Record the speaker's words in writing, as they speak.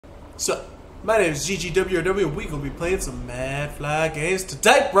So, my name is GGWRW, and we gonna be playing some Mad Fly games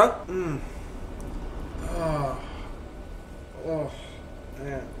today, bro. Oh,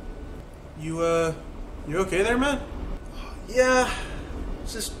 man. You okay there, man? Yeah,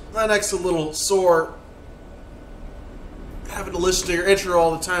 it's just my neck's a little sore. Having to listen to your intro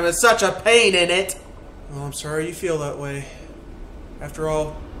all the time, it's such a pain in it. Well, I'm sorry you feel that way. After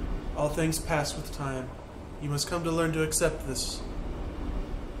all things pass with time. You must come to learn to accept this.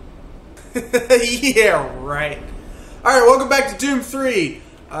 Yeah, right. Alright, welcome back to Doom 3.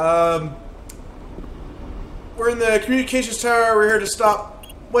 We're in the communications tower. We're here to stop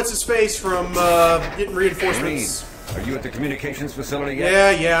what's-his-face from getting reinforcements. Are you at the communications facility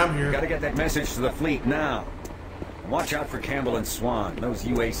yet? Yeah, I'm here. Gotta get that message to the fleet now. Watch out for Campbell and Swan. Those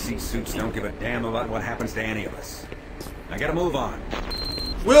UAC suits don't give a damn about what happens to any of us. Now gotta move on.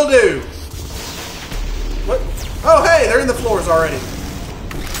 Will do! What? Oh, hey, they're in the floors already.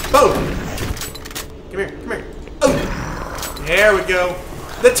 Boom! Come here. Oh! There we go.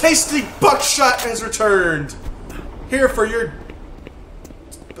 The tasty buckshot has returned. Here for your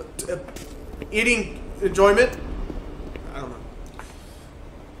eating enjoyment. I don't know.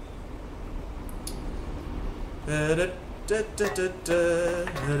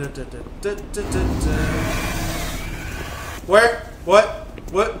 Where? What?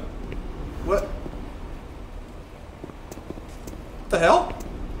 The hell?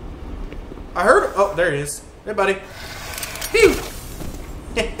 I heard. Oh, there he is. Hey, buddy. Phew.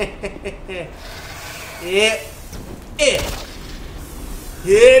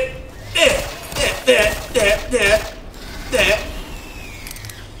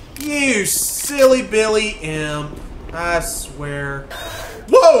 You silly Billy imp. I swear.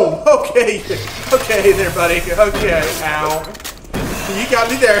 Whoa! Okay. Okay there, buddy. Okay. Ow. You got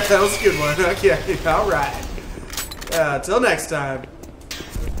me there. That was a good one. Okay. Alright. Till next time.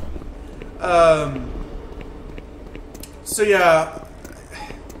 So yeah.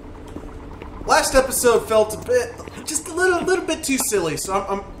 Last episode felt a bit, just a little bit too silly. So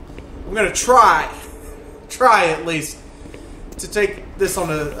I'm gonna try at least to take this on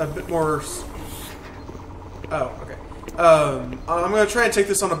a bit more. Oh, okay. I'm gonna try and take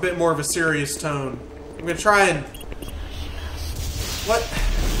this on a bit more of a serious tone. I'm gonna try and. What?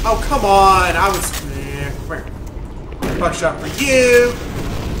 Oh, come on! I was. Come here. Buckshot for you.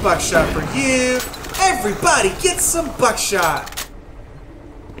 Buckshot for you. Everybody get some buckshot.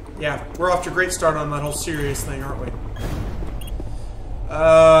 Yeah, we're off to a great start on that whole serious thing, aren't we?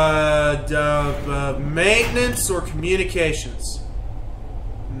 Maintenance or communications?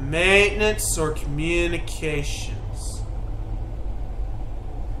 Maintenance or communications?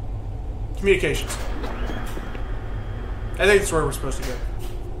 Communications. I think that's where we're supposed to go.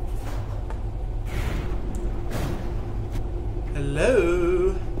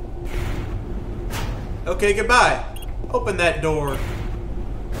 Hello? Okay, goodbye. Open that door.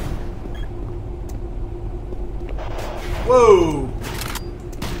 Whoa!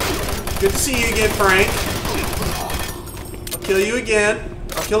 Good to see you again, Frank. I'll kill you again.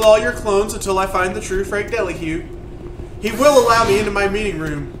 I'll kill all your clones until I find the true Frank Delahue. He will allow me into my meeting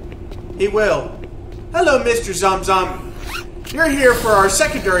room. He will. Hello, Mr. Zom. You're here for our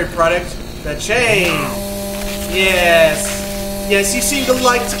secondary product, the chain. Yes. Yes, you seem to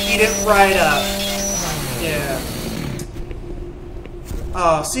like to eat it right up. Yeah.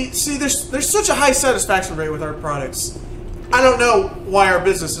 See, there's such a high satisfaction rate with our products. I don't know why our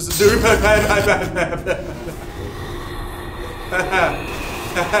business isn't doing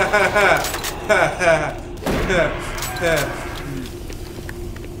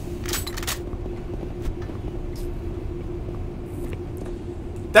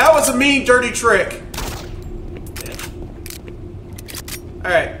That was a mean, dirty trick.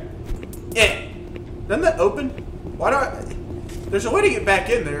 Alright. Yeah. Doesn't that open? Why do I... There's a way to get back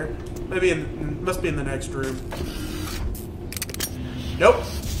in there. Maybe must be in the next room. Nope.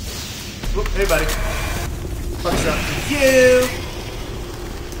 Oop, hey, buddy. Buckshot for you.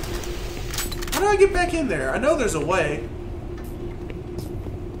 How do I get back in there? I know there's a way.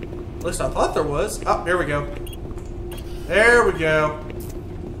 At least I thought there was. Oh, here we go. There we go.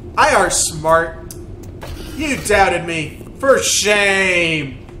 I are smart. You doubted me. For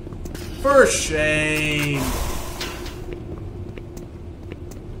shame. For shame.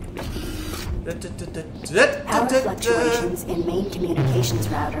 Power fluctuations in main communications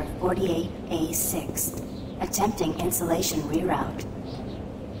router 48A6. Attempting insulation reroute.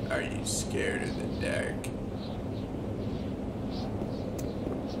 Are you scared of the dark?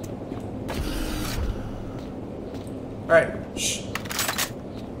 Alright, shh.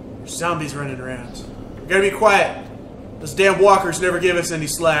 There's zombies running around. We gotta be quiet. Those damn walkers never give us any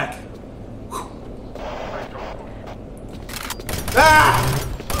slack. Ah!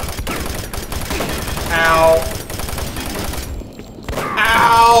 Ow.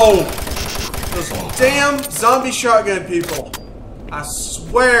 Ow! Those damn zombie shotgun people. I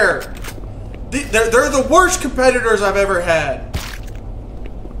swear. They're the worst competitors I've ever had.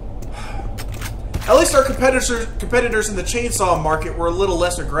 At least our competitors in the chainsaw market were a little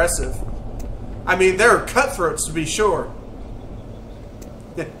less aggressive. I mean, they're cutthroats to be sure.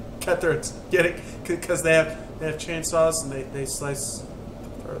 Cutthroats, get it? Because they have chainsaws and they slice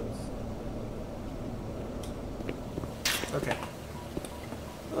throats. Okay.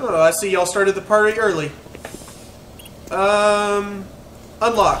 Oh, I see y'all started the party early.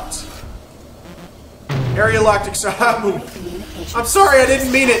 Unlocked. Area locked. I'm sorry, I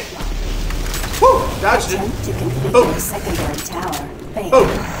didn't mean it. Woo! Dodged it. Boom. Boom.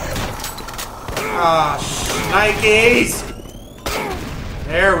 Ah, shnikes.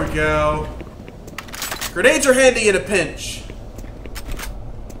 There we go. Grenades are handy in a pinch.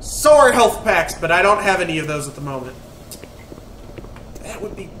 So are health packs, but I don't have any of those at the moment. That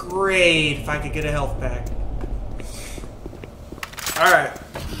would be great if I could get a health pack. Alright.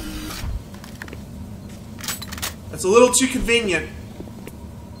 That's a little too convenient.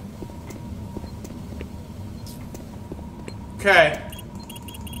 Okay.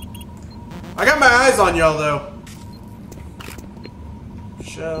 I got my eyes on y'all, though.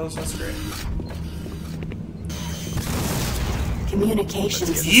 Shells, that's great.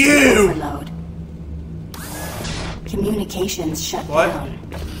 Communications overload. Communications shut down.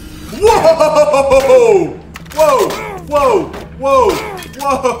 Whoa! Whoa! Whoa! Whoa!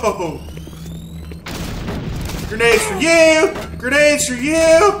 Whoa! Grenades for you! Grenades for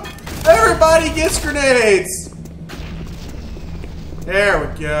you! Everybody gets grenades! There we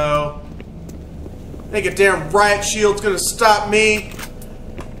go. Think a damn riot shield's gonna stop me.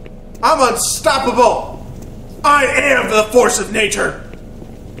 I'm unstoppable! I am the force of nature!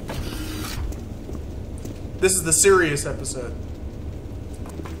 This is the serious episode.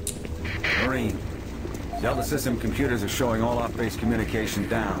 Marine, Delta System computers are showing all off-base communication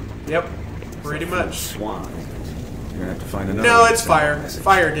down. Yep, pretty much. Swan. You're gonna have to find another. No, it's Fire.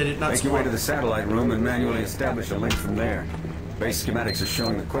 Fire did it, not Make your way Swan. to the satellite room and manually establish a link from there. Base schematics are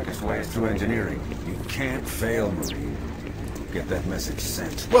showing the quickest way is through engineering. You can't fail, Marine. Get that message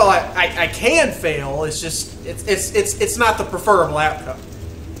sent. Well, I can fail. It's just it's not the preferable outcome.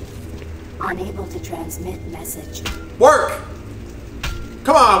 Unable to transmit message. Work!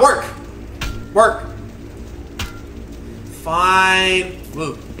 Come on, work! Work! Fine.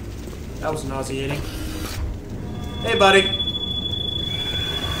 Woo. That was nauseating. Hey, buddy.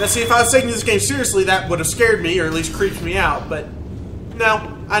 Now, see, if I was taking this game seriously, that would have scared me, or at least creeped me out, but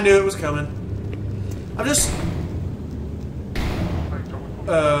no, I knew it was coming. I'm just...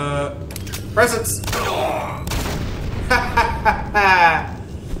 presents.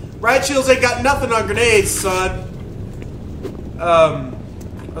 Riot shields ain't got nothing on grenades, son. I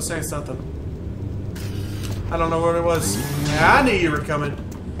was saying something. I don't know what it was. Yeah, I knew you were coming.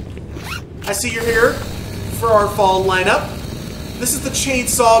 I see you're here for our fall lineup. This is the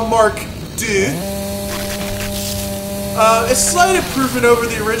Chainsaw Mark II. It's slight improvement over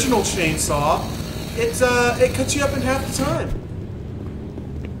the original Chainsaw. It cuts you up in half the time.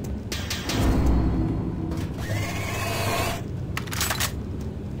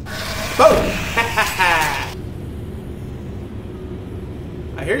 Boom!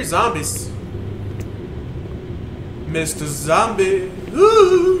 I hear zombies. Mr. Zombie.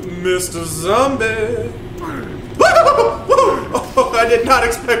 Ooh, Mr. Zombie. Oh, I did not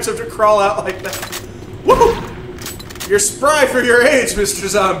expect him to crawl out like that. Woo! You're spry for your age, Mr.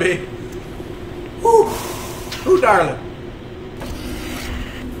 Zombie. Woo! Ooh, darling.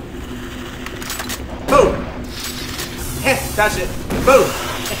 Boom! Heh, touch it. Boom!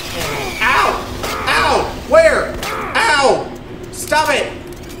 Ow! Ow! Where? Ow! Stop it!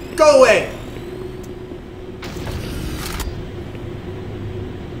 Go away!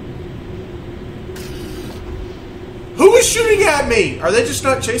 Who is shooting at me? Are they just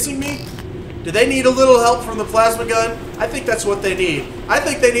not chasing me? Do they need a little help from the plasma gun? I think that's what they need. I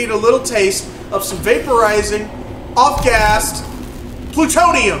think they need a little taste of some vaporizing, off-gassed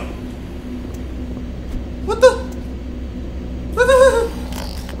plutonium. What the? Where the?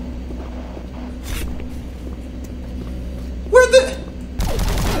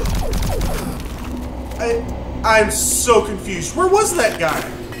 I'm so confused. Where was that guy?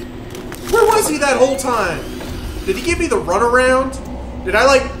 Where was he that whole time? Did he give me the runaround? Did I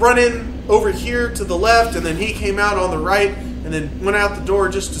like run in over here to the left and then he came out on the right and then went out the door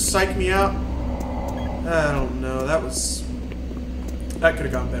just to psych me out? I don't know. That could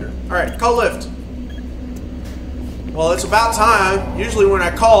have gone better. Alright, call lift. Well, it's about time. Usually when I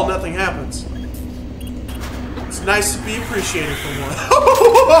call, nothing happens. It's nice to be appreciated for one.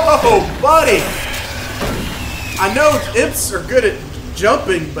 Oh, buddy! I know imps are good at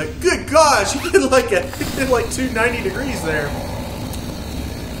jumping, but good gosh, you did like 290 degrees there.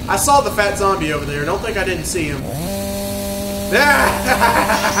 I saw the fat zombie over there. Don't think I didn't see him.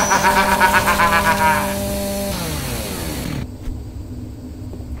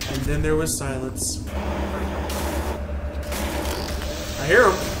 And then there was silence. I hear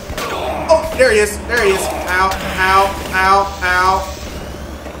him. Oh, there he is. There he is. Ow, ow, ow, ow.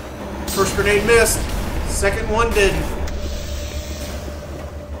 First grenade missed. Second one didn't.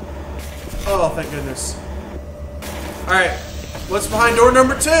 Oh, thank goodness. Alright. What's behind door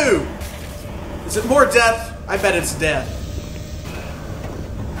number 2? Is it more death? I bet it's death.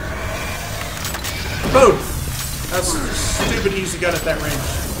 Boom! That's stupid easy gun at that range.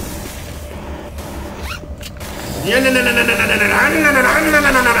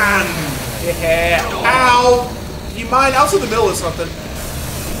 Yeah. Ow! You mind? I was in the middle of something.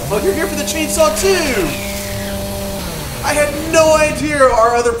 Oh, you're here for the chainsaw too! I had no idea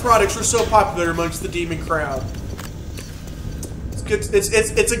our other products were so popular amongst the demon crowd. It's good.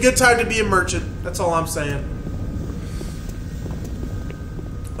 It's a good time to be a merchant. That's all I'm saying.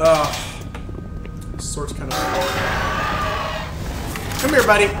 This sword's kind of. Come here,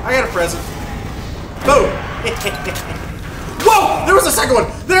 buddy. I got a present. Boom! Whoa! There was a second one!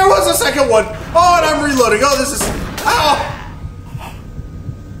 There was a second one! Oh, and I'm reloading. Oh, this is... Ow!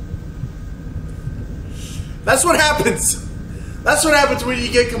 That's what happens. That's what happens when you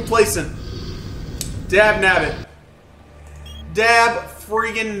get complacent. Dab nabbit. Dab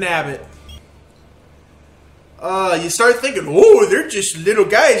friggin' nabbit. You start thinking, oh, they're just little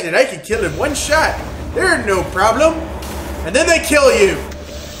guys and I can kill in one shot. They're no problem. And then they kill you.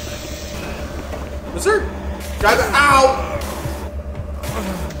 Was there... Drive it. Ow!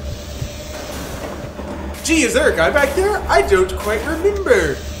 Gee, is there a guy back there? I don't quite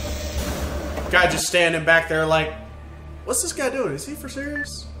remember. Guy just standing back there like, what's this guy doing? Is he for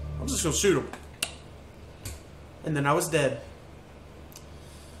serious? I'm just gonna shoot him. And then I was dead.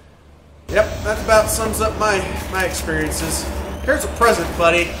 Yep, that about sums up my experiences. Here's a present,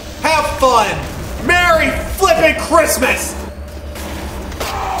 buddy. Have fun! Merry flippin' Christmas!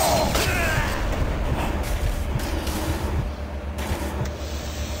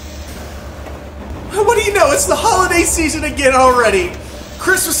 What do you know? It's the holiday season again already.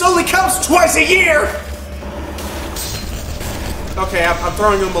 Christmas only comes twice a year. Okay, I'm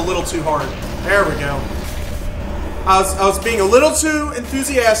throwing them a little too hard. There we go. I was being a little too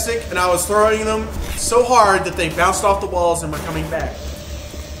enthusiastic, and I was throwing them so hard that they bounced off the walls and were coming back.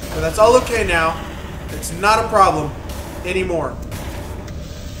 But that's all okay now. It's not a problem anymore.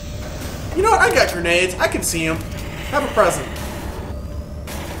 You know what? I got grenades. I can see them. Have a present.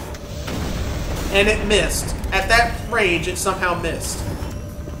 And it missed. At that range, it somehow missed.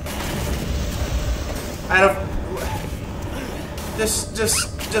 Out of... Just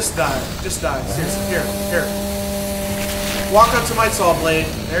die. Just die. Seriously. Here. Walk up to my saw blade.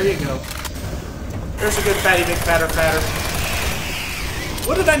 There you go. There's a good fatty, big fatter.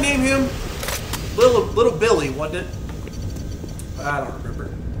 What did I name him? Little Billy, wasn't it? I don't remember.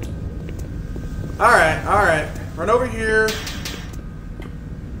 Alright. Run over here.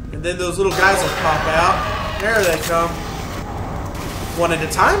 And then those little guys will pop out. There they come. One at a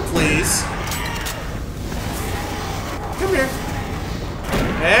time, please. Come here.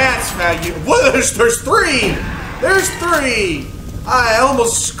 That's how you... Whoa, there's 3! There's 3! I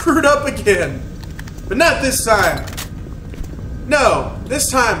almost screwed up again. But not this time. No, this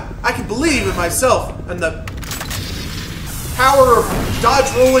time I can believe in myself and the power of dodge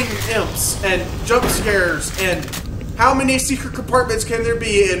rolling imps and jump scares and how many secret compartments can there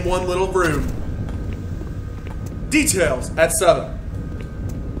be in one little room? Details at 7.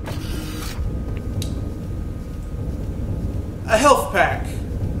 A health pack.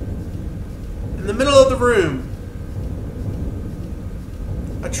 In the middle of the room.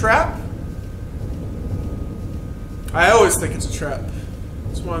 A trap? I always think it's a trap.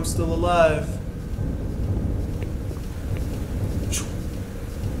 That's why I'm still alive.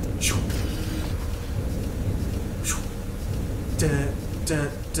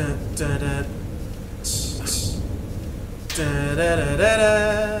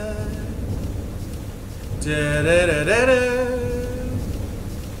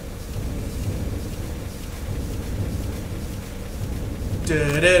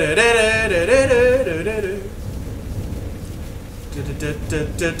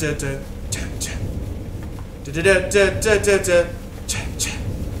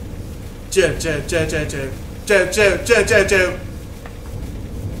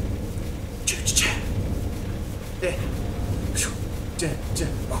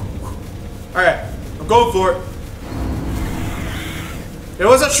 Alright, I'm going for it. It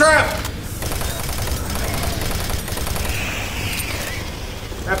was a trap!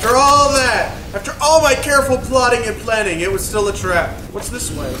 After all that, after all my careful plotting and planning, it was still a trap. What's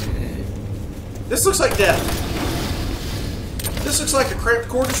this way? This looks like death. This looks like a cramped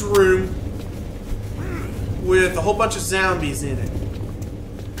quarters room with a whole bunch of zombies in it.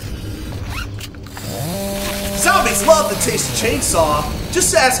 Zombies love the taste of chainsaw.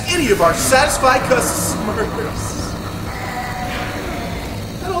 Just ask any of our satisfied customers.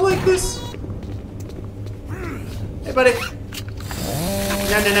 I don't like this. Hey, buddy.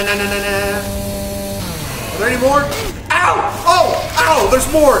 No. Are there any more? Ow! Oh! Ow! There's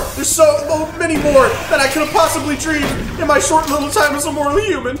more! There's so many more than I could have possibly dreamed in my short little time as a mortal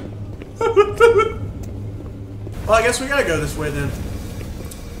human. Well, I guess we gotta go this way then.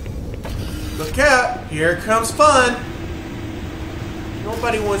 Look out! Here comes fun!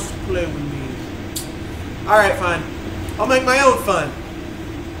 Nobody wants to play with me. Alright, fine. I'll make my own fun.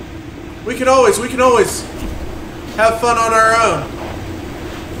 We can always have fun on our own.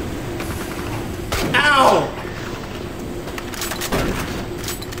 Ow!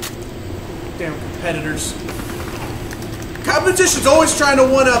 Damn competitors. Competition's always trying to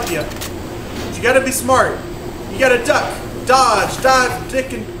one-up you. But you gotta be smart. You gotta duck, dodge, dive,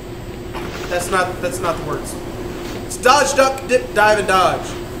 dick, and... That's not the words. It's dodge, duck, dip, dive, and dodge.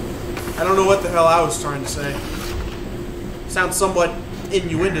 I don't know what the hell I was trying to say. Sounds somewhat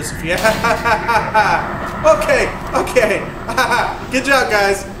innuendous if you... Okay. Good job,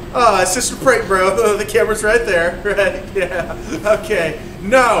 guys. Oh, it's just a prank, bro. The camera's right there. Right? Yeah. Okay.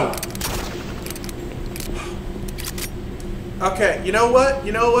 No. Okay, you know what?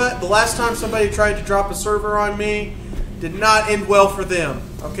 The last time somebody tried to drop a server on me did not end well for them,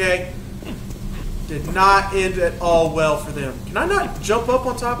 okay? Did not end at all well for them. Can I not jump up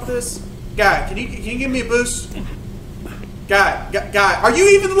on top of this? Guy, can you give me a boost? Guy, are you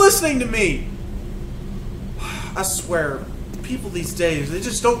even listening to me? I swear, people these days, they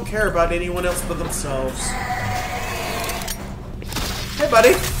just don't care about anyone else but themselves. Hey,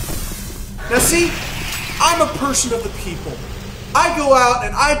 buddy. Now see, I'm a person of the people. I go out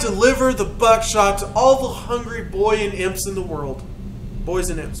and I deliver the buckshot to all the hungry boy and imps in the world. Boys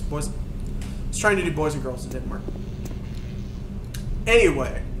and imps. Boys. I was trying to do boys and girls. It didn't work.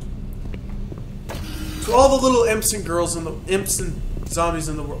 Anyway. To all the little imps and girls and the imps and zombies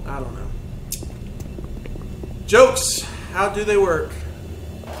in the world. I don't know. Jokes. How do they work?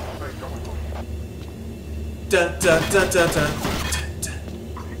 Dun dun dun dun dun.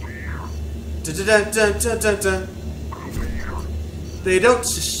 Dun dun dun dun dun dun. They don't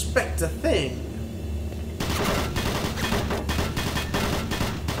suspect a thing.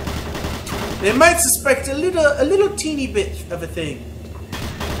 They might suspect a little teeny bit of a thing.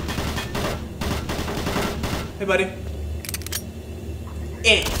 Hey, buddy.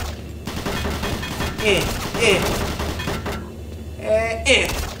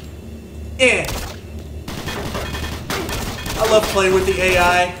 I love playing with the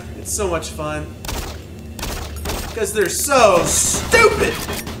AI. It's so much fun. Because they're so stupid!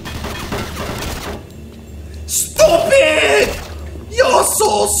 Stupid! You're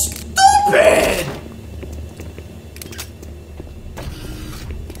so stupid!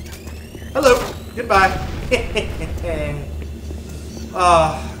 Hello. Goodbye.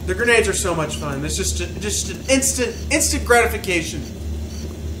 The grenades are so much fun. It's just an instant gratification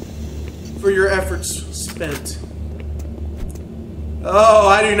for your efforts spent. Oh,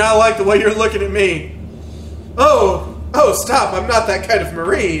 I do not like the way you're looking at me. Oh, stop. I'm not that kind of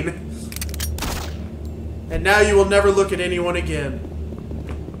Marine. And now you will never look at anyone again.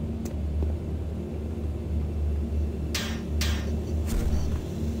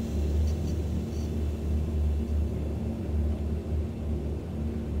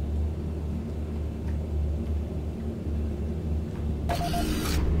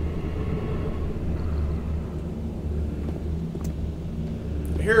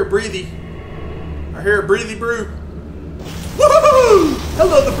 I hear a breathy. I hear a breathy brew. Woohoo!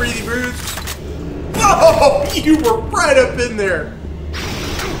 Hello, the breathy brews. Whoa! You were right up in there.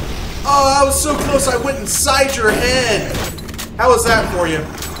 Oh, I was so close I went inside your head. How was that for you?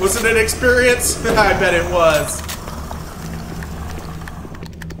 Was it an experience? I bet it was.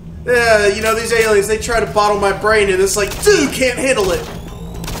 Yeah, you know, these aliens, they try to bottle my brain and it's like, dude, can't handle it.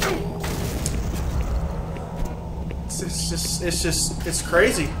 It's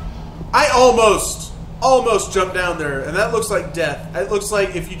crazy. I almost jumped down there, and that looks like death. It looks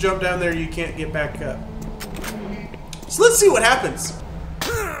like if you jump down there, you can't get back up. So let's see what happens.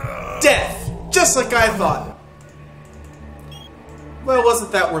 Death, just like I thought. Well,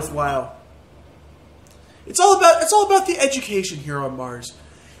 wasn't that worthwhile? It's all about the education here on Mars.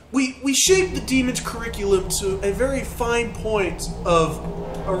 We shape the demon's curriculum to a very fine point of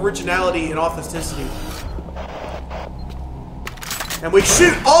originality and authenticity. And we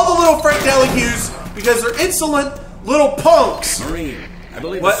shoot all the little Frank because they're insolent little punks. Marine, I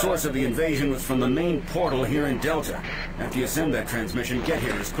believe the source of the invasion was from the main portal here in Delta. After you send that transmission, get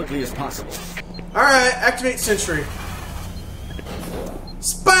here as quickly as possible. Alright, activate Sentry.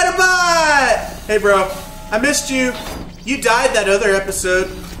 Spider-Bot! Hey bro, I missed you. You died that other episode.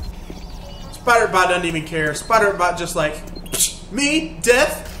 Spider-Bot doesn't even care. Spider-Bot just like, me?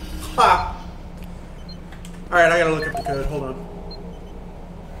 Death? Ha! Alright, I gotta look up the code. Hold on.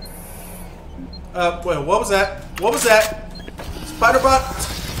 Wait, what was that? What was that? Spider-Bot?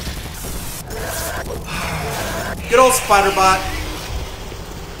 Good old Spider-Bot.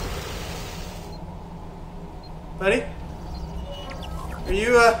 Buddy? Are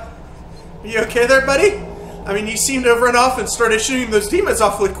you okay there, buddy? I mean, you seemed to have run off and started shooting those demons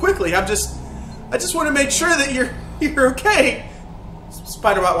awfully quickly. I just want to make sure that you're okay.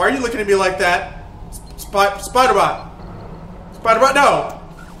 Spider-Bot, why are you looking at me like that? Spider-Bot. Spider-Bot, no.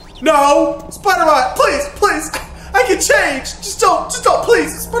 No! Spider-Bot, please, please! I can change! Just don't,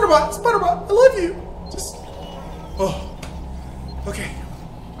 please! Spider-Bot, Spider-Bot, I love you! Just... Oh. Okay.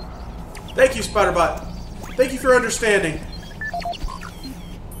 Thank you, Spider-Bot. Thank you for understanding.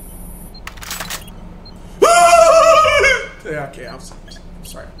 Yeah, okay, I'm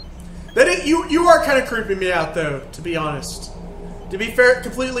sorry. You are kind of creeping me out, though, to be honest. To be fair,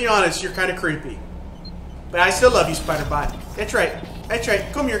 completely honest, you're kind of creepy. But I still love you, Spider-Bot. That's right. That's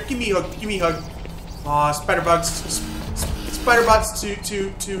right. Come here. Give me a hug. Give me a hug. Aw, Spider-Bot's... Spider-Bot's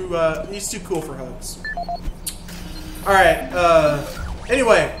he's too cool for hugs. Alright,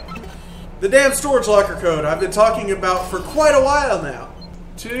 anyway. The damn storage locker code I've been talking about for quite a while now.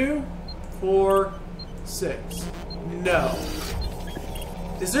 2, 4, 6. No.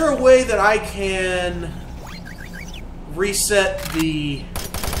 Is there a way that I can reset the...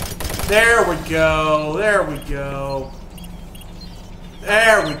 There we go. There we go.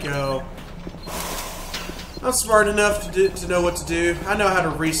 There we go. I'm smart enough to know what to do. I know how to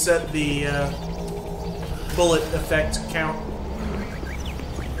reset the bullet effect count.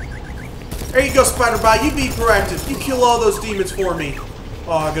 There you go, Spider-Bot. You be proactive. You kill all those demons for me.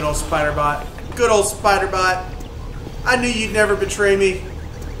 Oh, good old Spider-Bot. Good old Spider-Bot. I knew you'd never betray me.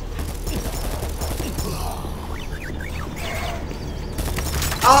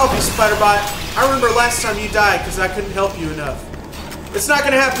 I'll help you, Spider-Bot. I remember last time you died because I couldn't help you enough. It's not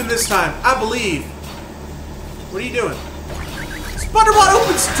going to happen this time. I believe. What are you doing? Spider-Bot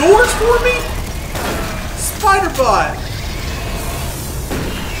opens doors for me? Spider-Bot.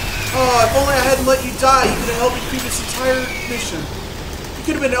 Oh, if only I hadn't let you die, you could have helped me through this entire mission. You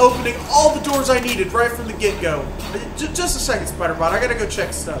could have been opening all the doors I needed right from the get-go. Just a second, Spider-Bot. I gotta go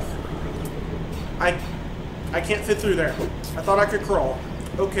check stuff. I can't fit through there. I thought I could crawl.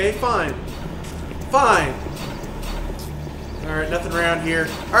 Okay, fine. Fine. Alright, nothing around here.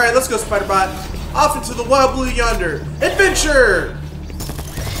 Alright, let's go, Spider-Bot. Off into the wild blue yonder. Adventure!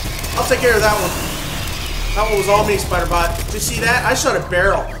 I'll take care of that one. That one was all me, Spider-Bot. Did you see that? I shot a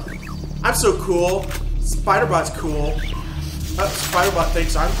barrel. I'm so cool. Spider-Bot's cool. Spider-Bot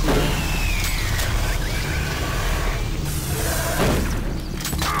thinks I'm cool.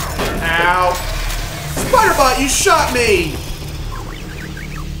 Ow. Spider-Bot, you shot me!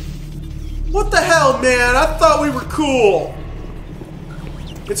 What the hell, man? I thought we were cool.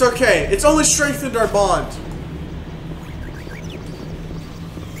 It's okay. It's only strengthened our bond.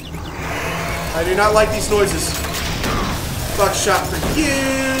 I do not like these noises. Buckshot for you.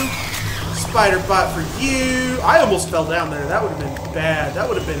 Spider-Bot for you. I almost fell down there. That would have been bad. That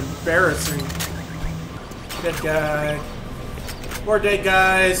would have been embarrassing. Dead guy. More dead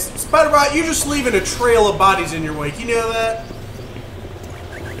guys. Spider-Bot, you're just leaving a trail of bodies in your wake. You know that?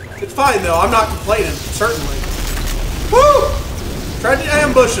 It's fine, though. I'm not complaining. Certainly. Woo! Tried to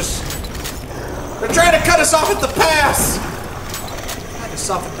ambush us. They're trying to cut us off at the pass. Cut us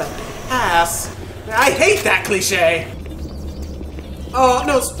off at the pass. I hate that cliche. Oh,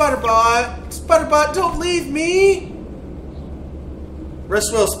 no, Spider-Bot. Spider-Bot, don't leave me.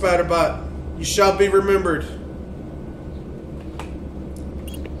 Rest well, Spider-Bot. You shall be remembered.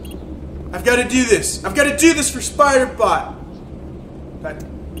 I've got to do this. I've got to do this for Spider-Bot.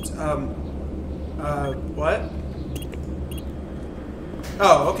 What?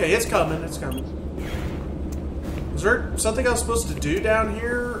 Oh, okay, it's coming, it's coming. Was there something I was supposed to do down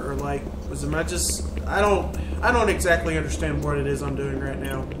here, or like, am I just? I don't exactly understand what it is I'm doing right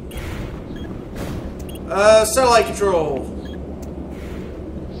now. Satellite control.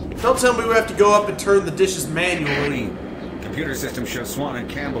 Don't tell me we have to go up and turn the dishes manually. Computer system shows Swan and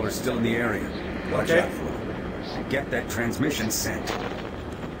Campbell are still in the area. Watch out for them. Get that transmission sent.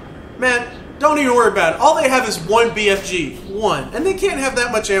 Man, don't even worry about it. All they have is one BFG. One. And they can't have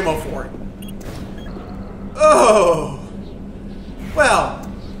that much ammo for it. Oh. Well.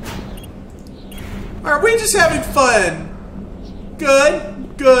 Are we just having fun?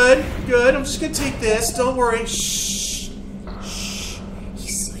 Good. Good. Good. I'm just gonna take this. Don't worry. Shh. Shh.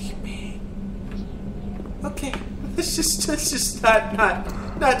 He's sleeping. Okay. Let's just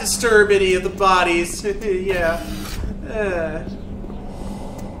not disturb any of the bodies. Yeah.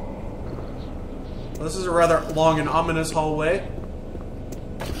 Well, this is a rather long and ominous hallway.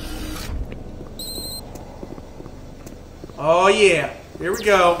 Oh yeah. Here we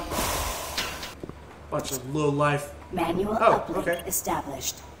go. Bunch of low life. Manual Oh, uplink okay.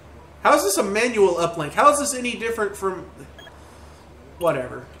 established. How is this a manual uplink? How is this any different from...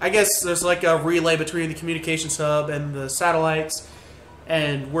 Whatever. I guess there's like a relay between the communications hub and the satellites,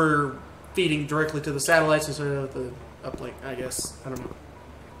 and we're feeding directly to the satellites instead of the uplink, I guess. I don't know.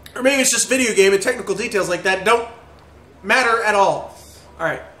 Or maybe it's just video game and technical details like that don't matter at all.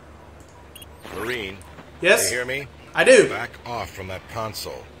 Alright. Marine. Yes? You hear me? I do. Back off from that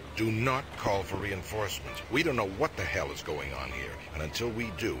console. Do not call for reinforcements. We don't know what the hell is going on here. And until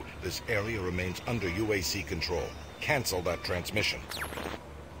we do, this area remains under UAC control. Cancel that transmission.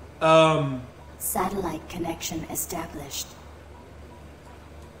 Satellite connection established.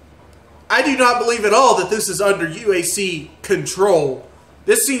 I do not believe at all that this is under UAC control.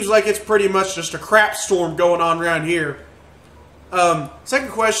 This seems like it's pretty much just a crap storm going on around here. Second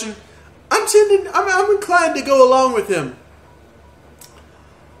question. I'm inclined to go along with him.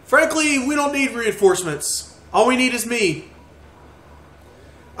 Frankly, we don't need reinforcements. All we need is me.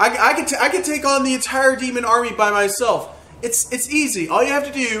 I can take on the entire demon army by myself. It's easy. All you have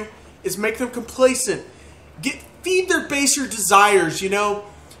to do is make them complacent. Feed their baser desires, you know.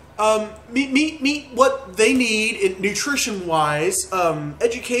 Meet what they need nutrition-wise,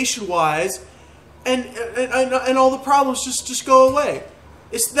 education-wise, and all the problems just go away.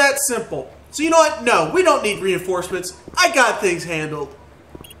 It's that simple. So you know what? No, we don't need reinforcements. I got things handled.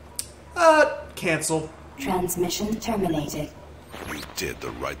 Cancel. Transmission terminated. We did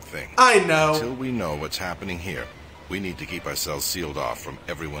the right thing. I know. Until we know what's happening here, we need to keep ourselves sealed off from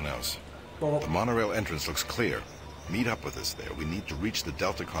everyone else. Well, The monorail entrance looks clear. Meet up with us there. We need to reach the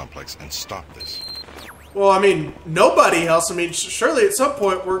Delta complex and stop this. well, I mean, nobody else. I mean, surely at some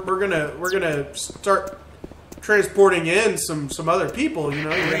point we're gonna start transporting in some other people. You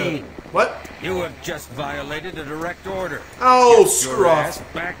know. Green. What? You have just violated a direct order. Oh, Get screw your off. ass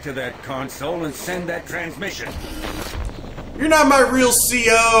back to that console and send that transmission. You're not my real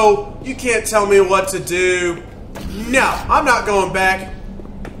CO. You can't tell me what to do. No, I'm not going back.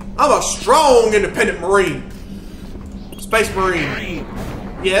 I'm a strong, independent Marine. Space Marine. Green,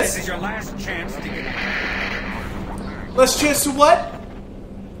 Yes? this is your last chance to get... Last chance to what?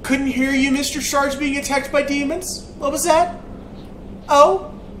 Couldn't hear you, Mr. Sarge, being attacked by demons? What was that? Oh?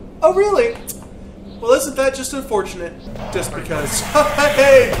 Oh, really? Well, isn't that just unfortunate? Just because.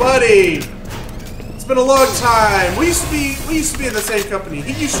 Hey, buddy! It's been a long time. We used to be in the same company.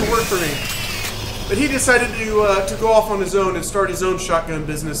 He used to work for me. But he decided to go off on his own and start his own shotgun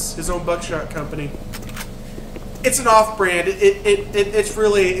business, his own buckshot company. It's an off-brand.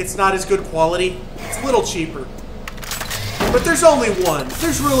 It's not as good quality. It's a little cheaper. But there's only one.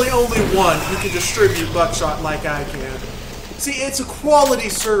 There's really only one who can distribute buckshot like I can. See, it's a quality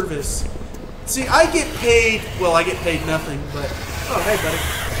service. See, I get paid... Well, I get paid nothing, but... Oh, hey, buddy.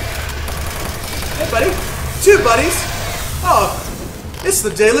 Hey, buddy. Two buddies. Oh, it's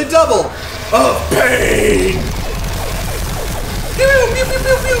the daily double of pain. Pew, pew, pew,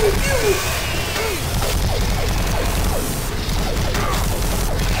 pew, pew, pew.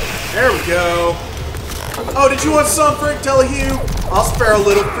 There we go. Oh, did you want some, Frank Delahue? I'll spare a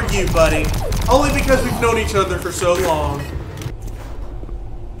little for you, buddy. Only because we've known each other for so long.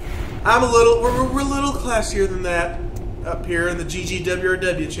 I'm a little... We're a little classier than that up here in the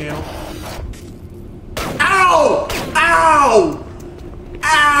GGWRW channel. Ow! Ow!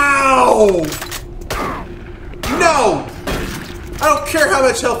 Ow! No! I don't care how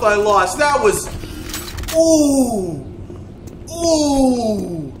much health I lost. That was... Ooh!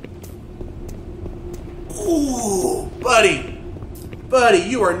 Ooh! Ooh! Buddy! Buddy,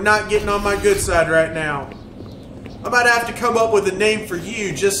 you are not getting on my good side right now. I might have to come up with a name for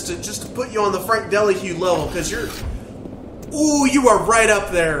you just to put you on the Frank Delahue level, because Ooh, you are right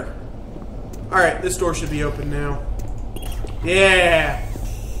up there. Alright, this door should be open now. Yeah.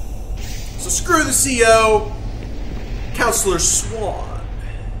 So screw the CO. Counselor Swan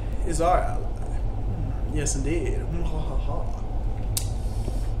is our ally. Yes, indeed.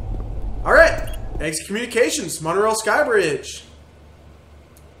 Alright. Exit communications. Monorail Skybridge.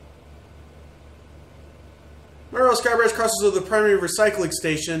 Monorail Skybridge crosses over the primary recycling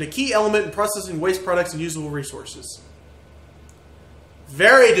station, a key element in processing waste products and usable resources.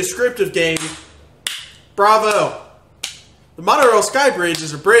 Very descriptive game. Bravo. The Monorail Skybridge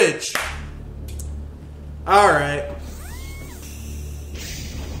is a bridge. Alright.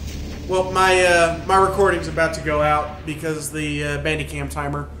 Well, my recording's about to go out because of the Bandicam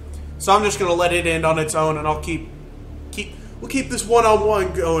timer. So I'm just gonna let it end on its own, and we'll keep this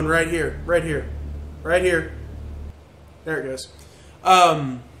one-on-one going right here. Right here. Right here. There it goes.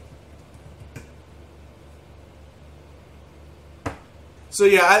 So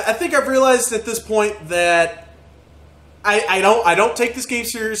yeah, I think I've realized at this point that I don't take this game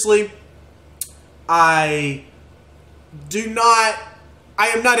seriously. I am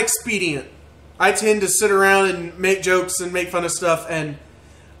not expedient. I tend to sit around and make jokes and make fun of stuff, and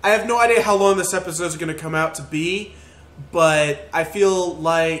I have no idea how long this episode is going to come out to be, but I feel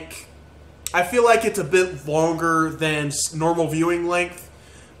like it's a bit longer than normal viewing length.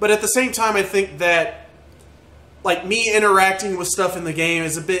 But at the same time, I think that like me interacting with stuff in the game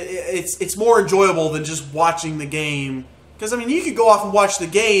is it's more enjoyable than just watching the game. Because I mean, you could go off and watch the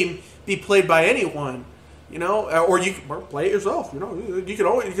game be played by anyone, you know, or you can play it yourself. You know, you can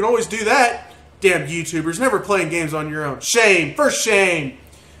always do that. Damn YouTubers, never playing games on your own. Shame, for shame.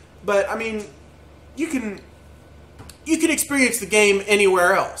 But I mean, you can experience the game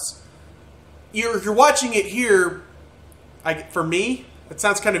anywhere else. You're watching it here. For me, it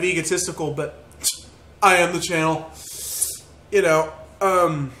sounds kind of egotistical, but I am the channel. You know,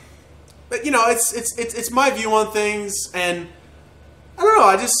 but you know, it's my view on things, and I don't know.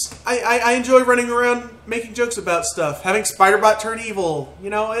 I enjoy running around making jokes about stuff. Having Spider-Bot turn evil, you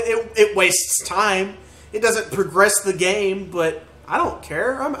know, it wastes time. It doesn't progress the game, but I don't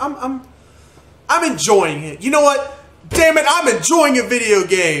care. I'm enjoying it. You know what? Damn it! I'm enjoying a video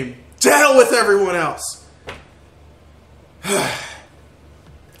game. To hell with everyone else.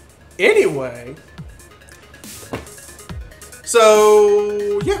 Anyway.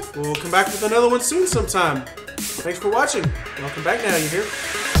 So, yeah. We'll come back with another one soon sometime. Thanks for watching. Welcome back now, you hear?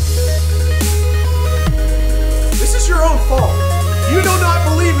 This is your own fault. You do not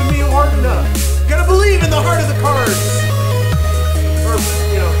believe in me hard enough. You gotta believe in the heart of the cards. Or,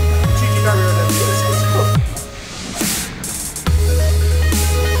 you know, GG got rid of that. It's close.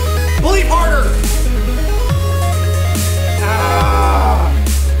 Believe harder! Ah!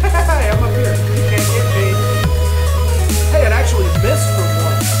 Hey, I'm up here. You can't get me. Hey, it actually missed for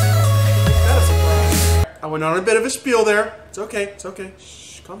once. Isn't that a surprise? I went on a bit of a spiel there. It's okay. It's okay.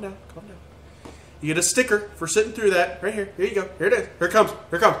 Shh, calm down. Calm down. You get a sticker for sitting through that. Right here. Here you go. Here it is. Here it comes.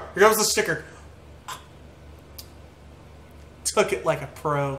 Here it comes. Here comes the sticker. Took it like a pro.